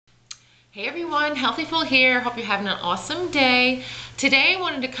Hey everyone, Healthyful here. Hope you're having an awesome day. Today I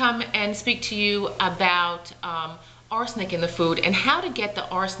wanted to come and speak to you about arsenic in the food and how to get the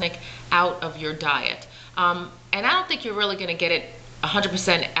arsenic out of your diet. And I don't think you're really going to get it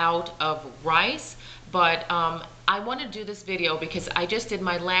 100% out of rice, but I want to do this video because I just did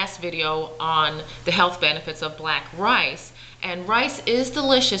my last video on the health benefits of black rice. And rice is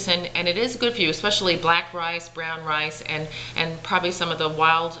delicious and it is good for you, especially black rice, brown rice, and probably some of the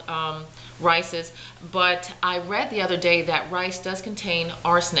wild rices. But I read the other day that rice does contain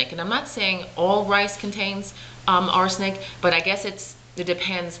arsenic, and I'm not saying all rice contains arsenic, but I guess it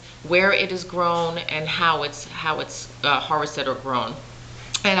depends where it is grown and how it's harvested or grown.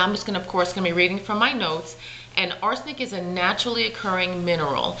 And I'm just of course going to be reading from my notes. And arsenic is a naturally occurring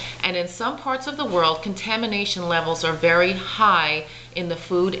mineral, and in some parts of the world contamination levels are very high in the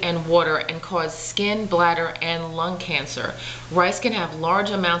food and water and cause skin, bladder, and lung cancer. Rice can have large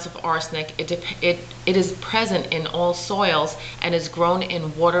amounts of arsenic. It is present in all soils and is grown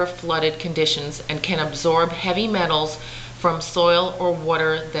in water flooded conditions and can absorb heavy metals from soil or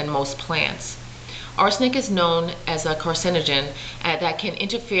water than most plants. Arsenic is known as a carcinogen that can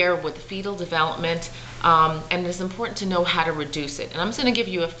interfere with fetal development, and it is important to know how to reduce it. And I'm just going to give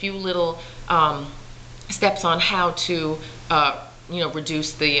you a few little steps on how to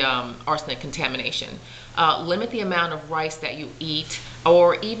reduce the arsenic contamination. Limit the amount of rice that you eat,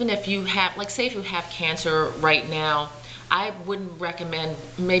 or even if you have, like say if you have cancer right now, I wouldn't recommend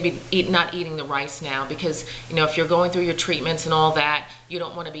maybe not eating the rice now, because if you're going through your treatments and all that, you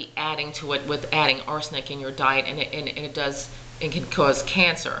don't want to be adding to it with adding arsenic in your diet, and it can cause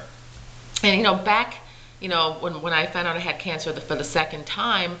cancer. And back when I found out I had cancer for the second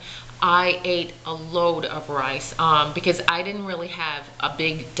time, I ate a load of rice because I didn't really have a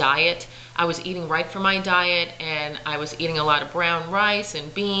big diet. I was eating right for my diet, and I was eating a lot of brown rice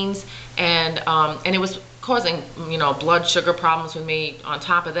and beans, and it was causing blood sugar problems with me on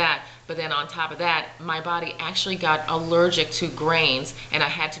top of that. But then on top of that, my body actually got allergic to grains, and I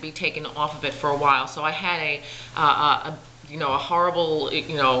had to be taken off of it for a while. So I had a horrible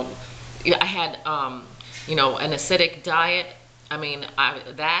I had an acidic diet. I mean,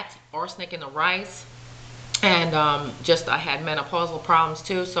 that arsenic in the rice, and I had menopausal problems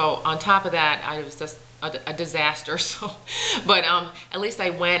too. So on top of that, I was just a disaster. So, but at least I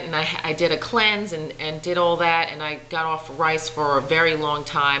went and I did a cleanse and did all that, and I got off rice for a very long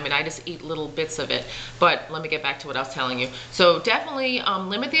time, and I just eat little bits of it. But let me get back to what I was telling you. So definitely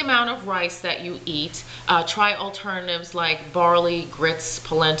limit the amount of rice that you eat. Try alternatives like barley, grits,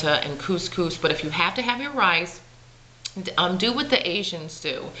 polenta, and couscous. But if you have to have your rice, do what the Asians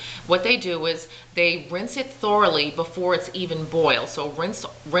do. What they do is they rinse it thoroughly before it's even boiled. So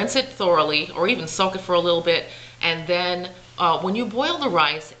rinse it thoroughly, or even soak it for a little bit, and then when you boil the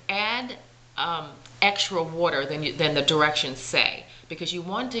rice, add extra water than the directions say, because you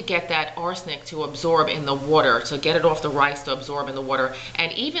want to get that arsenic to absorb in the water, to get it off the rice to absorb in the water.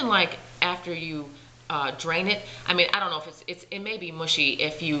 And even like after you drain it, I mean, I don't know if it may be mushy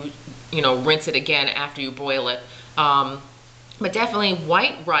if you rinse it again after you boil it. But definitely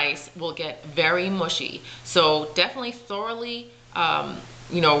white rice will get very mushy. So definitely thoroughly,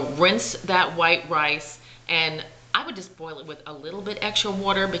 rinse that white rice, and I would just boil it with a little bit extra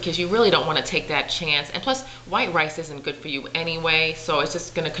water, because you really don't want to take that chance. And plus, white rice isn't good for you anyway, so it's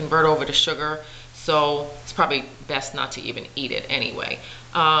just going to convert over to sugar. So it's probably best not to even eat it anyway.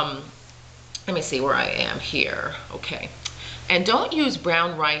 Let me see where I am here. Okay. And don't use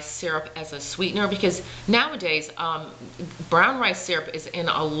brown rice syrup as a sweetener, because nowadays brown rice syrup is in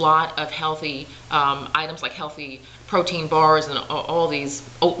a lot of healthy items, like healthy protein bars and all these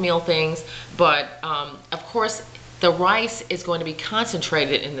oatmeal things. But of course, the rice is going to be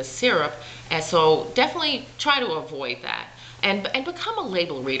concentrated in the syrup, and so definitely try to avoid that. And become a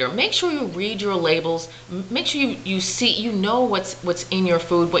label reader. Make sure you read your labels. Make sure you see, what's in your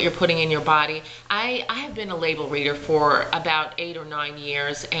food, what you're putting in your body. I have been a label reader for about 8 or 9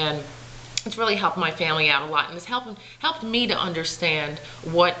 years, and it's really helped my family out a lot, and it's helped me to understand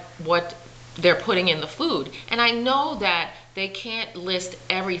what they're putting in the food. And I know that they can't list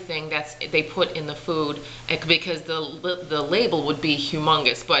everything they put in the food, because the label would be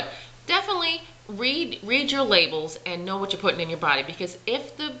humongous. But definitely read your labels and know what you're putting in your body, because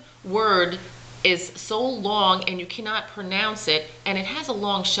if the word is so long and you cannot pronounce it, and it has a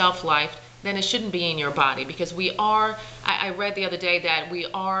long shelf life, then it shouldn't be in your body, because I read the other day that we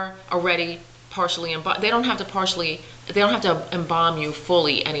are already partially embalmed. They don't have to embalm you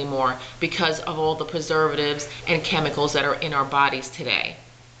fully anymore, because of all the preservatives and chemicals that are in our bodies today.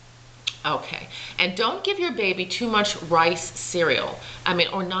 Okay. And don't give your baby too much rice cereal. I mean,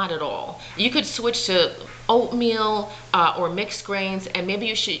 or not at all. You could switch to oatmeal or mixed grains, and maybe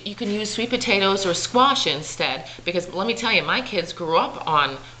you can use sweet potatoes or squash instead. Because let me tell you, my kids grew up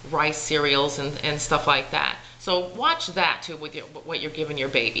on rice cereals and stuff like that. So watch that too with what you're giving your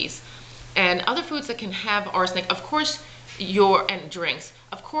babies. And other foods that can have arsenic, of course, and drinks.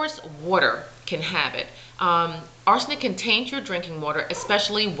 Of course, water can have it. Arsenic can taint your drinking water,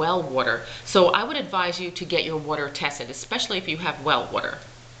 especially well water. So I would advise you to get your water tested, especially if you have well water.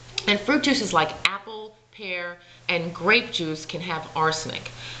 And fruit juices like apple, pear, and grape juice can have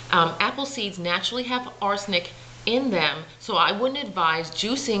arsenic. Apple seeds naturally have arsenic in them, so I wouldn't advise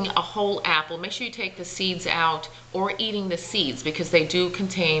juicing a whole apple. Make sure you take the seeds out or eating the seeds because they do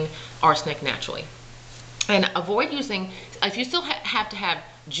contain arsenic naturally. And avoid using, if you still have to have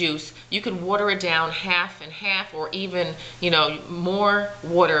juice, you could water it down half and half, or even, more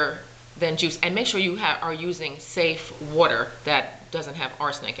water than juice. And make sure you are using safe water that doesn't have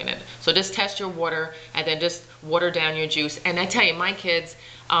arsenic in it. So just test your water and then just water down your juice. And I tell you, my kids,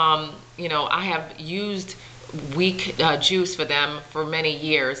 I have used weak juice for them for many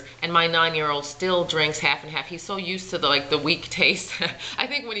years, and my 9-year-old still drinks half and half. He's so used to the weak taste. I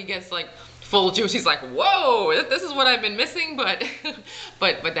think when he gets full juice, he's like, whoa, this is what I've been missing, but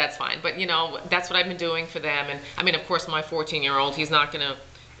but that's fine. But that's what I've been doing for them. And I mean, of course, my 14-year-old, he's not gonna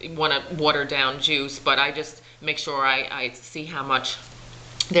want to water down juice, but I just make sure I see how much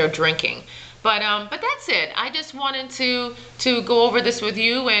they're drinking. But that's it. I just wanted to go over this with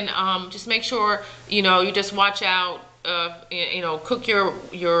you, and just make sure you just watch out. Cook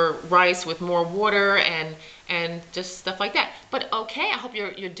your rice with more water and just stuff like that. But okay, I hope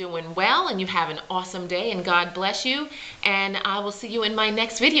you're doing well and you have an awesome day, and God bless you. And I will see you in my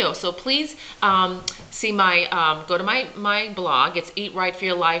next video. So please see go to my blog. It's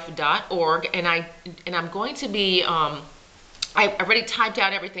eatrightforyourlife.org, and I'm going to be I already typed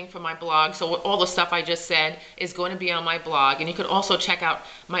out everything for my blog, so all the stuff I just said is going to be on my blog, and you could also check out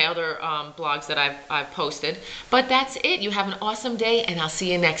my other blogs that I've posted. But that's it. You have an awesome day, and I'll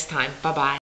see you next time. Bye-bye.